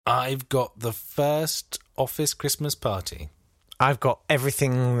I've got the first office Christmas party. I've got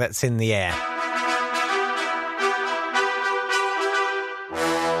everything that's in the air.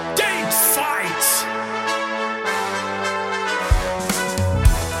 Date fight!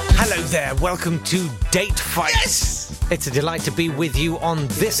 Hello there, welcome to Date Fight. Yes! It's a delight to be with you on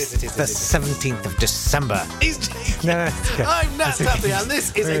this, the 17th of December. No, okay. I'm Nat Tappy, and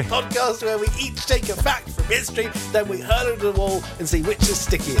this is a podcast where we each take a fact from history, then we hurl it at the wall and see which is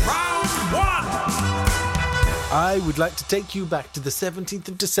stickiest. Round one! I would like to take you back to the 17th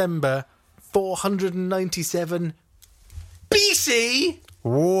of December, 497 BC.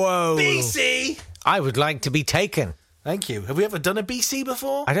 Whoa. BC. I would like to be taken. Thank you. Have we ever done a BC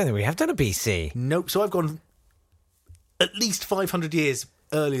before? I don't think we have done a BC. Nope. So I've gone at least 500 years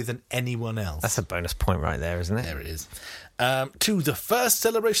earlier than anyone else. That's a bonus point right there, isn't it? There it is. To the first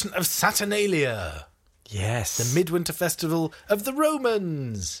celebration of Saturnalia, Yes. the midwinter festival of the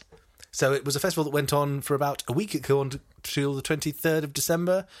Romans. So it was a festival that went on for about a week. It go on till the 23rd of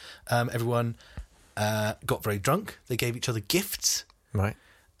December. Everyone got very drunk. They gave each other gifts. Right.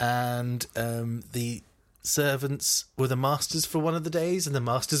 And the servants were the masters for one of the days, and the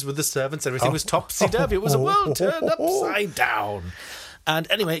masters were the servants. Everything was topsy-turvy. It was a world turned upside down. And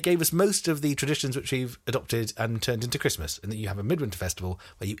anyway, it gave us most of the traditions which we've adopted and turned into Christmas, and that you have a midwinter festival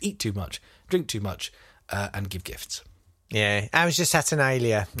where you eat too much, drink too much, and give gifts. Yeah. How was your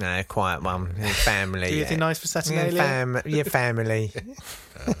Saturnalia? No, quiet one. Your family. Do you think nice for Saturnalia? Your family.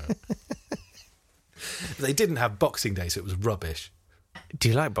 They didn't have Boxing Day, so it was rubbish. Do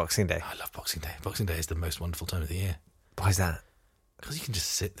you like Boxing Day? I love Boxing Day. Boxing Day is the most wonderful time of the year. Why is that? Because you can just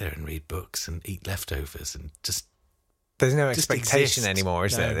sit there and read books and eat leftovers and just... There's no Just expectation exist. anymore,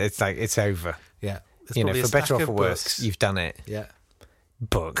 is No. there? It's like, it's over. Yeah. There's You know, probably for a better stack or for of worse, books. you've done it. Yeah.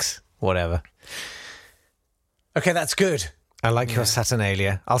 Books, whatever. Okay, that's good. I like your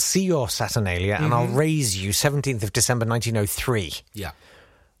Saturnalia. I'll see your Saturnalia and I'll raise you 17th of December 1903, Yeah.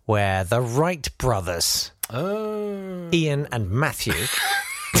 where the Wright brothers, Oh. Ian and Matthew,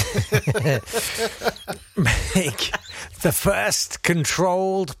 make the first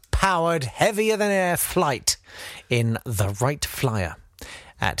controlled, powered, heavier-than-air flight in the Wright Flyer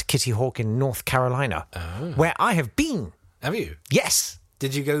at Kitty Hawk in North Carolina, where I have been. Have you? Yes.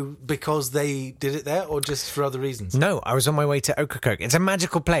 Did you go because they did it there or just for other reasons? No, I was on my way to Ocracoke. It's a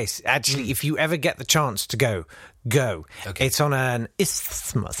magical place. Actually, if you ever get the chance to go. Okay. It's on an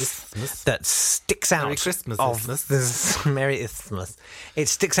isthmus that sticks out Merry Christmas, of isthmus. the Merry Isthmus. It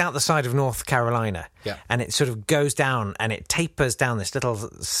sticks out the side of North Carolina. Yeah. And it sort of goes down and it tapers down this little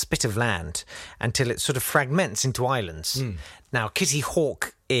spit of land until it sort of fragments into islands. Now, Kitty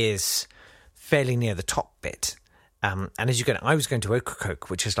Hawk is fairly near the top bit. And as you go, I was going to Ocracoke,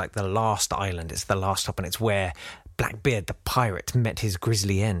 which is like the last island. It's the last stop, and it's where Blackbeard the pirate met his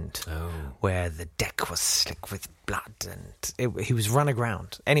grisly end, where the deck was slick with blood, and he was run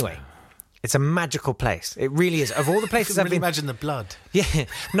aground. Anyway, it's a magical place. It really is. Of all the places I I've can really been, imagine the blood. yeah,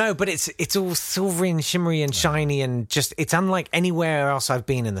 no, but it's all silvery and shimmery and shiny, and just it's unlike anywhere else I've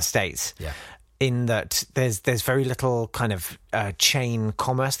been in the States. Yeah. In that there's very little kind of chain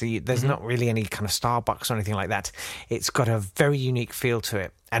commerce. There's not really any kind of Starbucks or anything like that. It's got a very unique feel to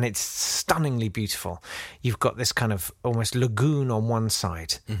it, and it's stunningly beautiful. You've got this kind of almost lagoon on one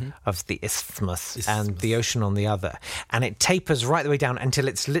side of the isthmus and the ocean on the other, and it tapers right the way down until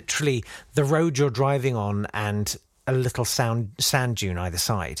it's literally the road you're driving on and a little sand dune either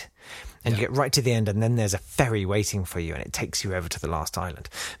side. And you get right to the end, and then there's a ferry waiting for you, and it takes you over to the last island.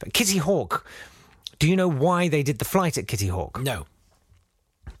 But Kitty Hawk, do you know why they did the flight at Kitty Hawk? No.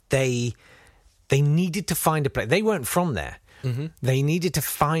 They needed to find a place. They weren't from there. They needed to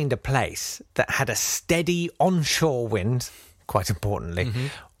find a place that had a steady onshore wind, quite importantly,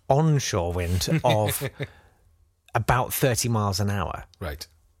 onshore wind of about 30 miles an hour Right.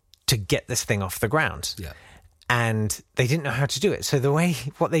 to get this thing off the ground. Yeah. And they didn't know how to do it. So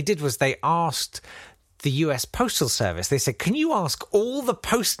what they did was they asked the US Postal Service, they said, can you ask all the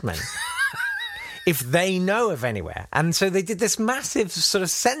postmen if they know of anywhere? And so they did this massive sort of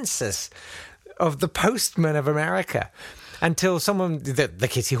census of the postmen of America until someone, the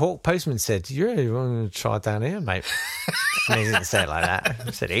Kitty Hawk postman said, you want to try it down here, mate? And he didn't say it like that.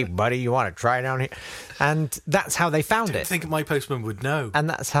 He said, hey, buddy, you want to try it down here? And that's how they found I it. think my postman would know. And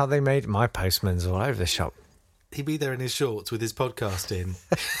that's how they made my postman's all over the shop. He'd be there in his shorts with his podcast in.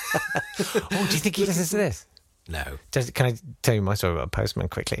 Oh, do you think he listens to this? No. Can I tell you my story about a postman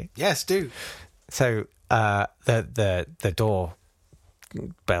quickly? Yes, do. So the door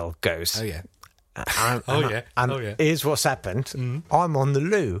bell goes. Oh, yeah. And here's what's happened. I'm on the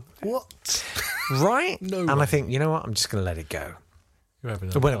loo. What? Right? No And I way. think, you know what? I'm just going to let it go. You're having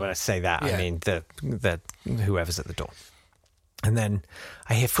another When laugh. I say that, Yeah. I mean the whoever's at the door. And then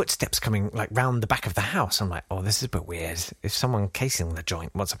I hear footsteps coming like round the back of the house. I'm like, oh, this is a bit weird. If someone casing the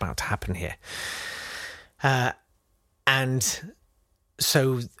joint, what's about to happen here? And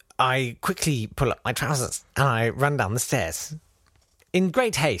so I quickly pull up my trousers and I run down the stairs in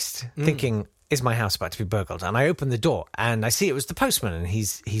great haste, thinking, is my house about to be burgled? And I open the door and I see it was the postman and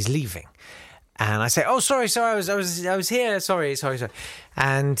he's leaving. And I say, oh, sorry, I was here. Sorry.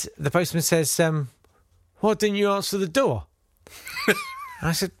 And the postman says, why didn't you answer the door? And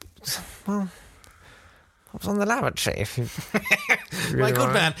I said, well, I was on the lavatory. If you My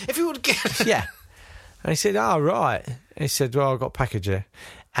good man, if you would get... Yeah. And he said, oh, right. He said, well, I've got a package here.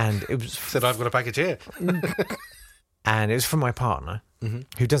 And it was... Said, I've got a package here. And it was from my partner,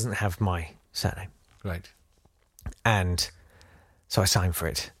 who doesn't have my surname. Right. And so I signed for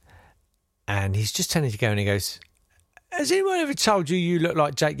it. And he's just turning to go and he goes, has anyone ever told you look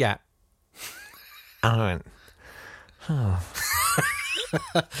like Jake Yap? And I went,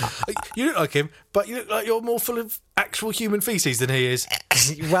 You look like him, but you look like you're more full of actual human feces than he is.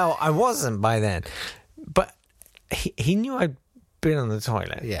 well, I wasn't by then. But he knew I'd been on the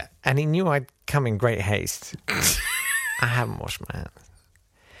toilet. Yeah. And he knew I'd come in great haste. I haven't washed my hands.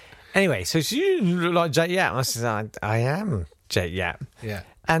 Anyway, so you look like Jake Yap. I said, I am Jake Yap. Yeah.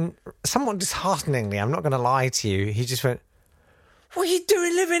 And somewhat dishearteningly, I'm not going to lie to you, he just went, what are you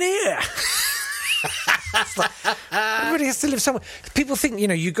doing living here? It's like, everybody has to live somewhere. People think,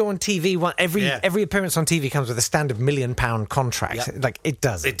 you go on TV, every appearance on TV comes with a standard £1 million contract. Yep. Like, it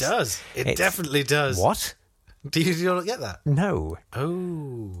does. It does. It definitely does. What? Do you not get that? No.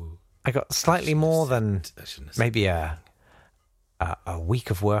 Oh. I got slightly more than I shouldn't have said. maybe a week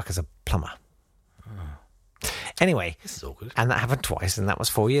of work as a plumber. Anyway, This is awkward. and that happened twice, and that was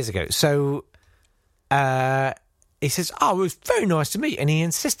 4 years ago. So he says, oh, it was very nice to meet, and he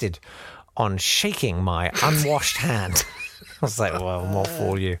insisted on shaking my unwashed hand. I was like, well, more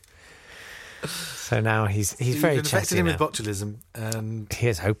for you. So now he's very You've infected chatty him now. with botulism, and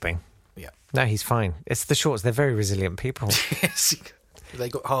Here's hoping. yeah. No, he's fine. It's the shorts. They're very resilient people. Yes. They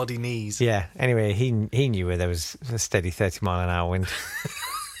got hardy knees. Yeah. Anyway, he knew where there was a steady 30-mile-an-hour wind.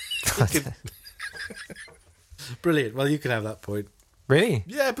 Brilliant. Well, you can have that point. Really?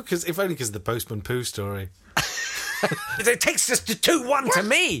 Yeah, because if only because of the postman poo story. It takes us to 2-1 to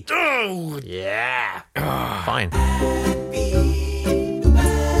me. Oh, Yeah. Fine.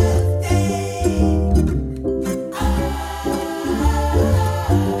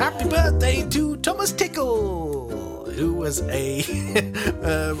 happy birthday to Thomas Tickle, who was a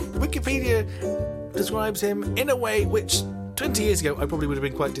Wikipedia describes him in a way which 20 years ago I probably would have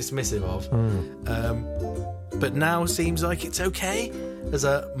been quite dismissive of, but now seems like it's okay as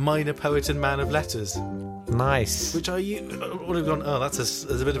a minor poet and man of letters, Nice. which would have gone, oh, there's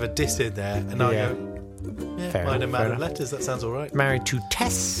a bit of a diss in there, and now Yeah. I go, yeah, Fair minor enough, man fair of enough. letters, that sounds all right. Married to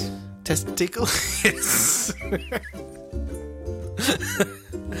Tess. Testicle. Yes.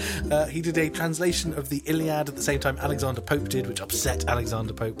 He did a translation of the Iliad at the same time Alexander Pope did, which upset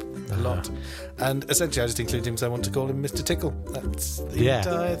Alexander Pope a lot. And essentially I just included him because I want to call him Mr. Tickle. That's the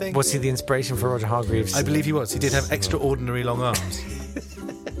entire thing. Was he the inspiration for Roger Hargreaves? I believe he was. He did have extraordinary long arms.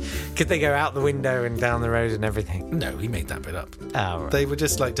 Could they go out the window and down the road and everything? No, he made that bit up. Oh, right. They were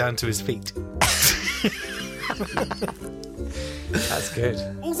just like down to his feet. That's good.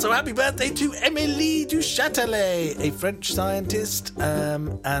 Also, happy birthday to Émilie du Châtelet, a French scientist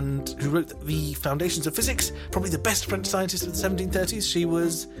and who wrote the Foundations of Physics, probably the best French scientist of the 1730s. She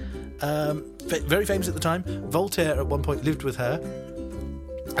was very famous at the time. Voltaire at one point lived with her.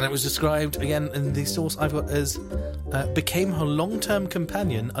 And it was described, again, in the source I've got as became her long-term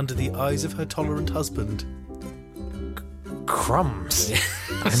companion under the eyes of her tolerant husband. Crumbs.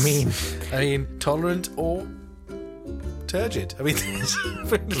 I mean, Tolerant or turgid. I mean,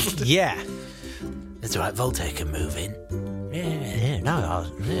 yeah. it's all right. Voltaire can move in. No,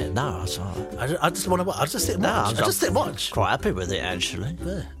 I just want to. I'll just sit and watch. I'll just sit and watch. quite happy with it actually.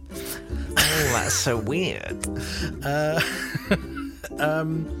 Oh, that's so weird.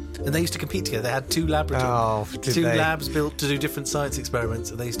 And they used to compete together. They had two laboratories, Oh, did two they? labs built to do different science experiments,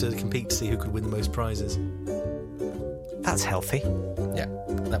 and they used to compete to see who could win the most prizes. That's healthy. Yeah,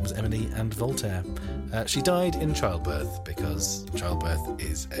 that was Emily and Voltaire. She died in childbirth because childbirth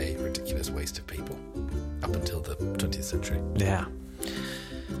is a ridiculous waste of people up until the 20th century. Yeah.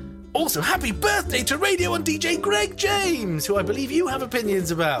 Also, happy birthday to radio and DJ Greg James, who I believe you have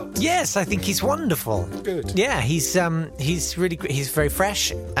opinions about. Yes, I think he's wonderful. Good. Yeah, he's really great. He's very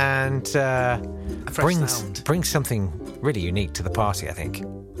fresh and fresh sound. brings something really unique to the party, I think.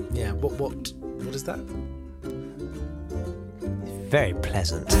 Yeah. What is that? very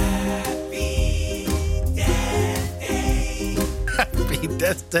pleasant. Happy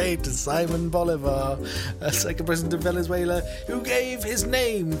Death Day to Simon Bolivar, second president of Venezuela, who gave his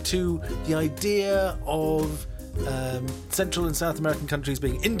name to the idea of Central and South American countries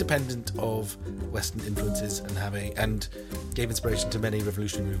being independent of Western influences and gave inspiration to many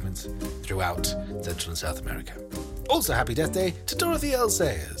revolutionary movements throughout Central and South America. Also, Happy Death Day to Dorothy L.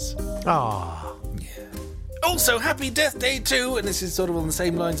 Sayers. Ah, Yeah. Also, Happy Death Day to, and this is sort of on the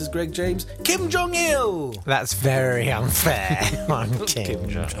same lines as Greg James, Kim Jong-il. that's very unfair on Kim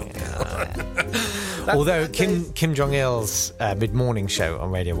Jong-il. Although Kim Jong-il's mid-morning show on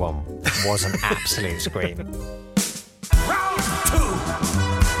Radio 1 was an absolute scream. Round 2.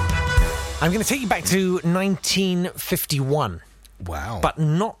 I'm going to take you back to 1951, Wow. but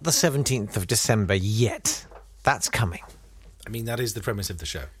not the 17th of December yet. That's coming. I mean, that is the premise of the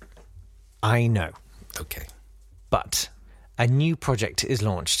show. I know. Okay. But a new project is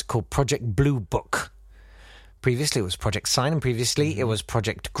launched called Project Blue Book. Previously it was Project Sign, and previously it was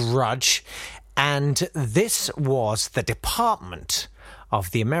Project Grudge. And this was the department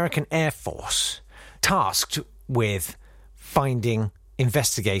of the American Air Force tasked with finding,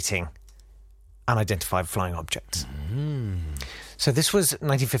 investigating unidentified flying objects. So this was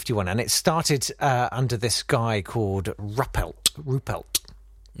 1951, and it started under this guy called Ruppelt.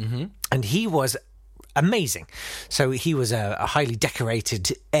 And he was amazing. So he was a highly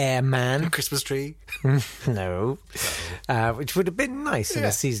decorated airman. Christmas tree. No. Which would have been nice in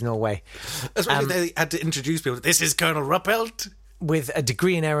a seasonal way. Especially they had to introduce people. This is Colonel Ruppelt. With a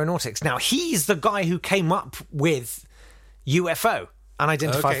degree in aeronautics. Now, he's the guy who came up with UFO,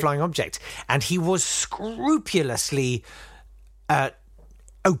 unidentified flying object. And he was scrupulously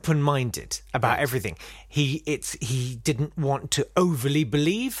open-minded about everything. He didn't want to overly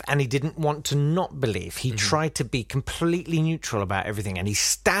believe, and he didn't want to not believe. He tried to be completely neutral about everything, and he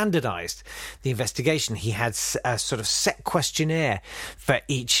standardized the investigation. He had a sort of set questionnaire for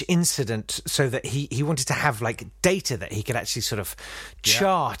each incident, so that he wanted to have like data that he could actually sort of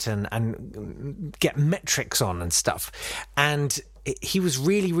chart and get metrics on and stuff. And he was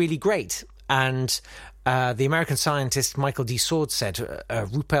really, really great. And the American scientist Michael D. Sword said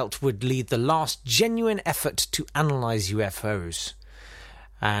Ruppelt would lead the last genuine effort to analyze UFOs.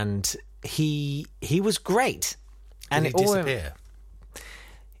 And he was great. And it he disappear.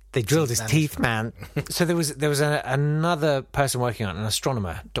 They drilled his teeth, man. So there was another person working on it, an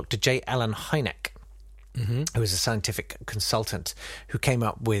astronomer, Dr. J. Allen Hynek, who was a scientific consultant who came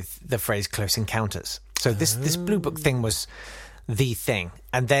up with the phrase close encounters. So this Blue Book thing was the thing.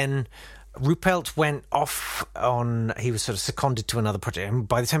 And then Ruppelt went off he was sort of seconded to another project. And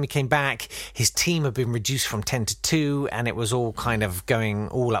by the time he came back, his team had been reduced from 10 to 2, and it was all kind of going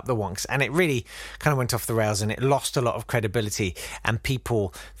all up the wonks. And it really kind of went off the rails, and it lost a lot of credibility. And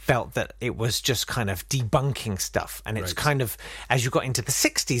people felt that it was just kind of debunking stuff. And it's kind of, as you got into the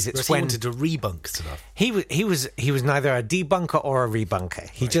 60s, it's He when wanted to rebunk stuff. he was neither a debunker or a rebunker.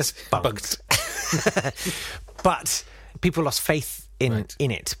 He just bunked. But people lost faith in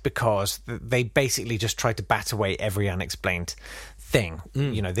it because they basically just tried to bat away every unexplained thing.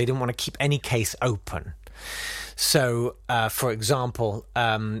 You know, they didn't want to keep any case open. So, for example,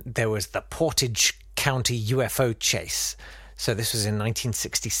 there was the Portage County UFO chase. So this was in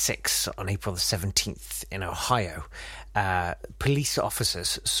 1966 on April the 17th in Ohio. Police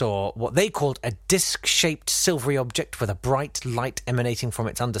officers saw what they called a disc-shaped silvery object with a bright light emanating from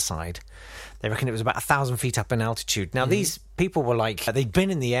its underside. They reckon it was about 1,000 feet up in altitude. Now, these people were like, they'd been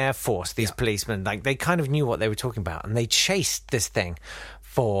in the Air Force, these policemen, like they kind of knew what they were talking about, and they chased this thing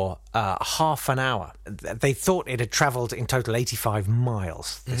for half an hour. They thought it had travelled in total 85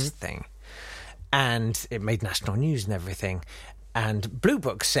 miles, this thing. And it made national news and everything. And Blue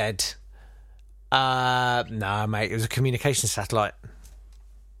Book said, no, mate, it was a communication satellite.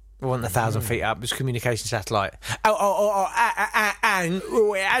 It wasn't 1,000 feet up. It was a communication satellite. And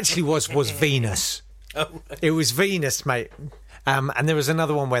it actually was Venus. It was Venus, mate. And there was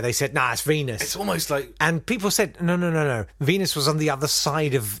another one where they said, nah, it's Venus. It's almost like... And people said, no. Venus was on the other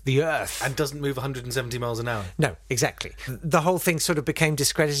side of the Earth. And doesn't move 170 miles an hour. No, exactly. The whole thing sort of became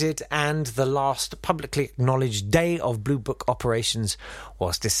discredited, and the last publicly acknowledged day of Blue Book operations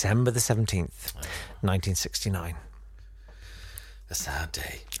was December the 17th, 1969. A sad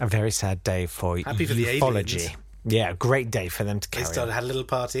day. A very sad day for Happy for the ufology. aliens. Yeah, a great day for them to carry on. Had a little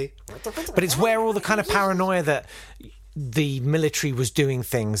party. But it's where all the kind of paranoia that the military was doing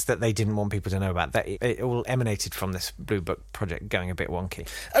things that they didn't want people to know about, that it all emanated from this Blue Book project going a bit wonky.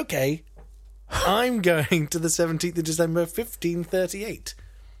 Okay. I'm going to the 17th of December 1538,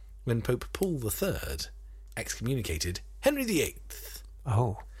 when Pope Paul III excommunicated Henry VIII.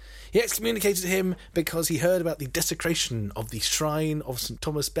 Oh. He excommunicated him because he heard about the desecration of the shrine of St.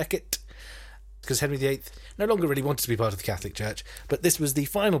 Thomas Becket, because Henry VIII no longer really wanted to be part of the Catholic Church, but this was the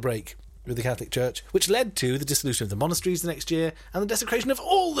final break with the Catholic Church, which led to the dissolution of the monasteries the next year and the desecration of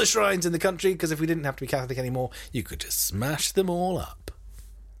all the shrines in the country, because if we didn't have to be Catholic anymore, you could just smash them all up.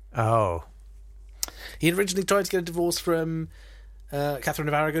 Oh. He had originally tried to get a divorce from Catherine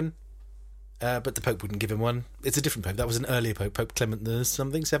of Aragon, but the Pope wouldn't give him one. It's a different Pope. That was an earlier Pope, Pope Clement the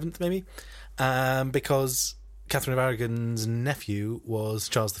something, 7th maybe, because Catherine of Aragon's nephew was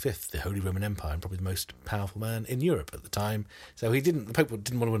Charles V, the Holy Roman Empire, and probably the most powerful man in Europe at the time. So the Pope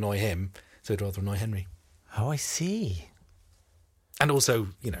didn't want to annoy him, so he'd rather annoy Henry. Oh, I see. And also,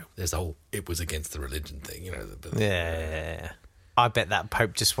 there's the whole it was against the religion thing, Yeah. I bet that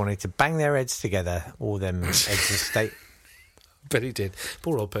Pope just wanted to bang their heads together, all them heads of state. But he did.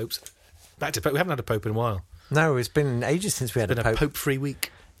 Poor old popes. Back to Pope. We haven't had a Pope in a while. No, it's been ages since we had a Pope. Been a Pope-free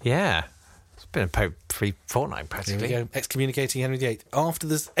week. Yeah. It's been a Pope-free fortnight, practically. Here we go. Excommunicating Henry VIII. After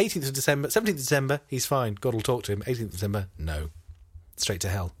the 18th of December, 17th of December, he's fine. God will talk to him. 18th of December, no. Straight to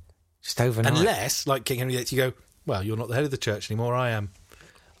hell. Just overnight. Unless, like King Henry VIII, you go, well, you're not the head of the church anymore, I am.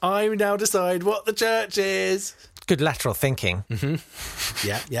 I now decide what the church is. Good lateral thinking. Mm-hmm.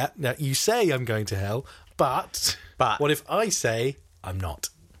 Yeah. Now, you say I'm going to hell, but what if I say I'm not?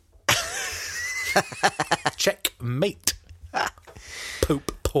 Checkmate.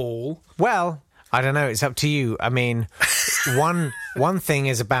 Pope Paul. Well, I don't know. It's up to you. I mean, one thing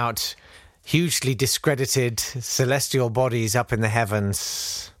is about hugely discredited celestial bodies up in the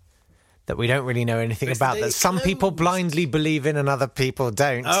heavens that we don't really know anything about, that some people blindly believe in and other people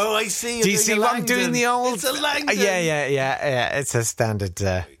don't. Oh, I see. Do you see what I'm doing? The old... It's a Langdon. Yeah. It's a standard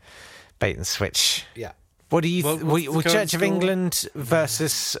bait and switch. Yeah. What do you... Well, Church of England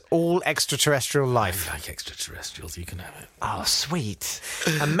versus all extraterrestrial life. I like extraterrestrials. You can have it. Oh, sweet.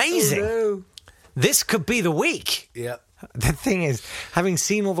 Amazing. Oh, no. This could be the week. Yeah. The thing is, having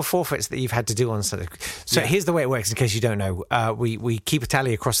seen all the forfeits that you've had to do on Sunday, here's the way it works, in case you don't know. We keep a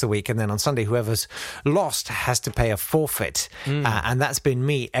tally across the week, and then on Sunday, whoever's lost has to pay a forfeit. And that's been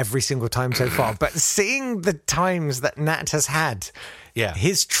me every single time so far. But seeing the times that Nat has had,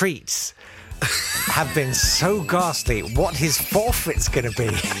 his treats have been so ghastly. What his forfeit's going to be,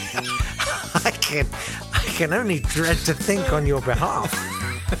 I can only dread to think on your behalf.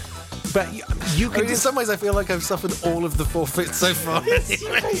 But you can. In some ways, I feel like I've suffered all of the forfeits so far.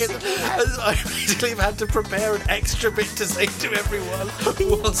 I basically have had to prepare an extra bit to say to everyone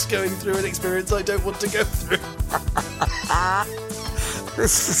whilst going through an experience I don't want to go through.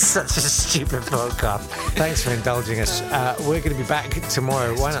 This is such a stupid podcast. Thanks for indulging us. We're going to be back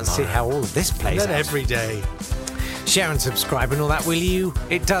tomorrow. Why not see how all of this plays out? Every day. Share and subscribe and all that, will you?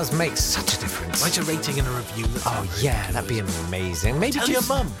 It does make such a difference. Write a rating and a review. That'd be amazing. Maybe Tell your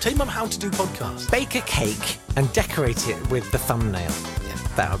mum. Tell your mum how to do podcasts. Bake a cake and decorate it with the thumbnail. Yeah.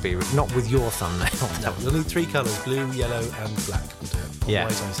 That would be... Not with your thumbnail. No, you'll need 3 colours, blue, yellow and black. Yeah.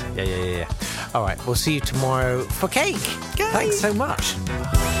 All right, we'll see you tomorrow for cake. Thanks so much.